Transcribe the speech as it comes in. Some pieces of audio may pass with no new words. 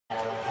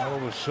All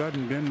of a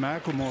sudden, Ben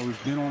McLemore, who's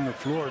been on the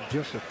floor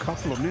just a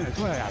couple of minutes,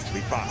 well,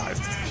 actually 5.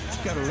 He's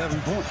got 11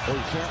 points. Oh,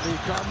 you can't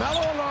leave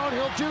Carmelo alone.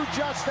 He'll do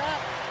just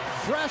that.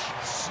 Fresh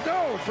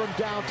snow from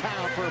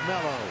downtown for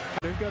Melo.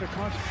 They've got to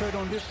concentrate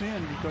on this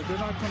end because they're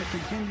not going to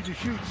continue to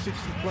shoot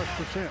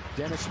 60+%.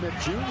 Dennis Smith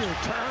Jr.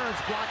 turns,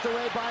 blocked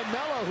away by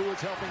Melo, who is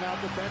helping out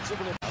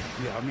defensively.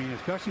 Yeah, I mean,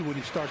 especially when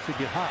he starts to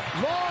get hot.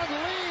 Long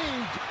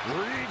lead.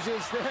 Reeves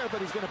is there, but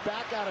he's going to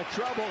back out of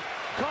trouble.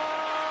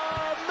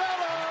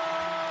 Carmelo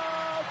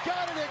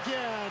got it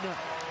again.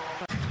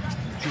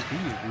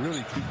 He is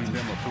really keeping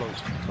them afloat.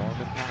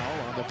 Norman Powell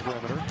on the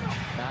perimeter.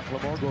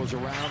 McLemore goes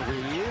around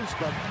Reeves,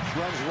 but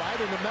runs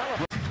right into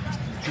Melo.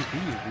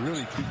 He is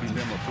really keeping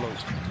them afloat.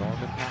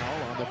 Norman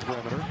Powell on the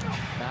perimeter.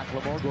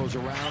 McLemore goes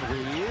around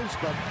Reeves,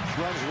 but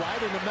runs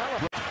right into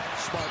Melo.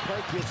 Smart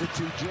play, gives it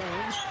to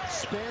James.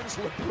 Spins.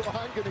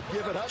 LeBron going to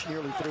give it up.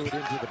 Nearly threw it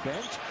into the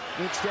bench.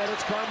 Instead,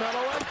 it's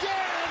Carmelo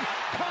again.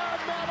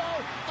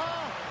 Carmelo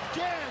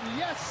again.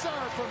 Yes,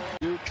 sir. From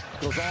Duke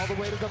goes all the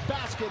way to the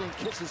basket and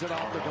kisses it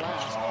off the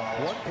glass.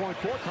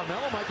 1.4.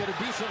 Carmelo might get a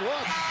decent look.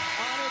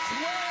 On its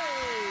way.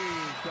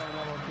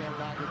 Carmelo can't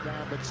knock it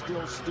down, but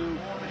still, Stu,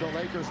 the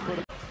Lakers put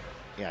it.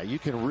 Yeah, you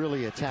can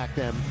really attack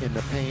them in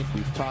the paint.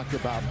 We've talked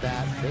about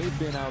that. They've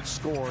been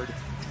outscored.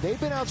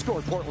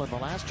 Portland, the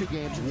last 2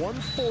 games,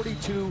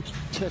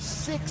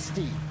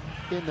 142-60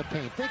 in the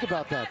paint. Think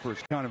about that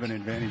first. Kind of an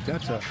advantage.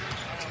 That's a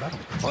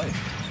play.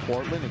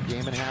 Portland, a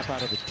game and a half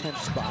out of the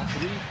 10th spot.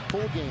 3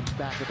 full games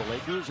back of the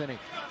Lakers, and a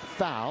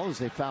foul as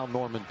they foul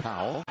Norman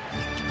Powell.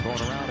 Going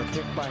around and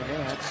picked by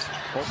Nance.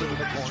 Open in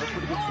the corner.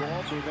 Pretty good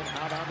ball movement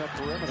out on the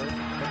perimeter.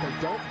 But they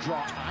don't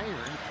draw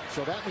iron.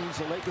 So that means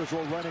the Lakers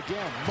will run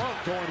again.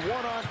 Monk going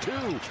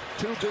 1-on-2.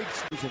 2 big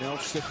season. El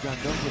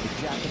Gundam with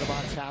a Jack in the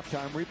Box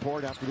halftime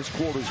report after this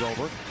quarter's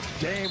over.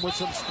 Dame with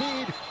some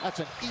speed. That's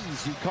an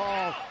easy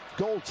call.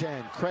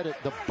 Goaltend. Credit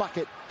the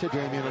bucket to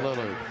Damian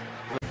Lillard.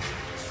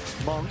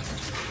 Monk.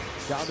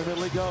 Down the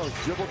middle he goes.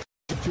 Dribble.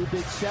 2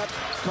 big steps.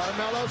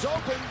 Carmelo's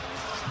open.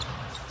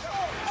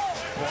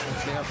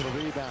 Portland's there for the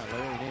rebound.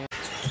 Larry Nance.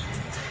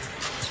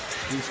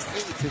 He's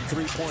 8th in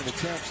 3-point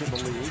attempts in the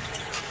league.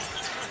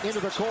 Into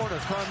the corner.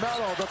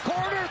 Carmelo. The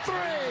corner 3.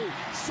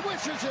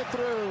 Swishes it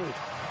through.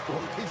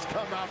 He's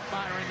come out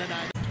firing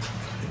tonight.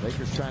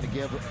 Lakers trying to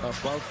give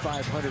above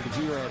 500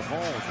 here at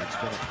home. It's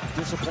been a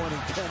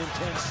disappointing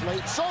 10-10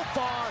 slate. So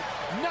far,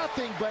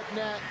 nothing but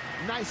net.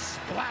 Nice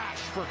splash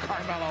for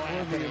Carmelo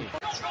Anthony.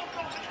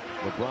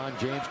 LeBron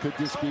James, could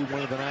this be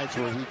one of the nights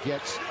where he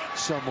gets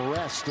some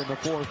rest in the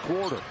 4th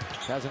quarter?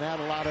 Hasn't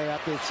had a lot of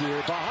that this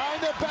year.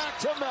 Behind the back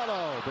to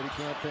Melo, but he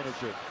can't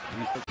finish it.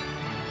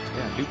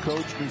 Yeah, new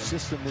coach, new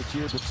system this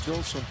year, but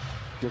still some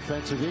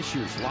defensive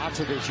issues. Lots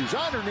of issues.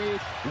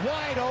 Underneath,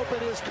 wide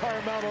open is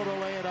Carmelo to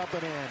lay it up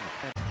and in.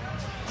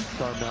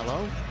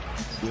 Carmelo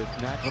with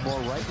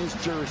McLemore right in his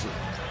jersey.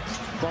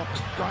 Bump,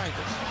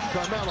 grinding.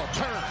 Carmelo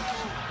turns.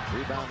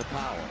 Rebound to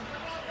Powell.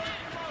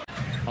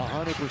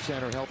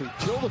 100% are healthy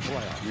till the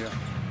playoffs. Yeah.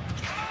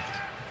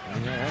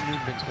 And they haven't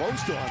even been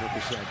close to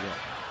 100% yet.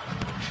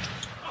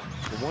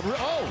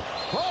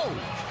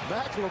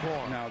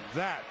 McLemore. Now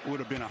that would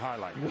have been a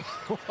highlight.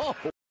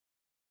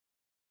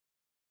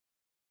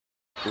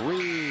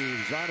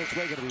 Reeves on its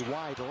way, going to be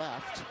wide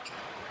left.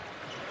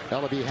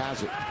 Ellaby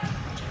has it.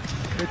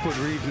 They put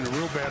Reeves in a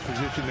real bad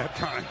position that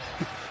time.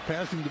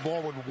 Passing the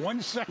ball with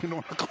 1 second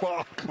on the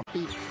clock.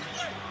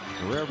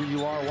 Wherever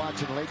you are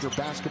watching Laker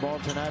basketball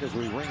tonight as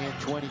we ring in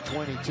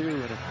 2022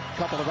 in a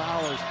couple of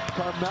hours.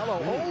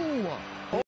 Carmelo,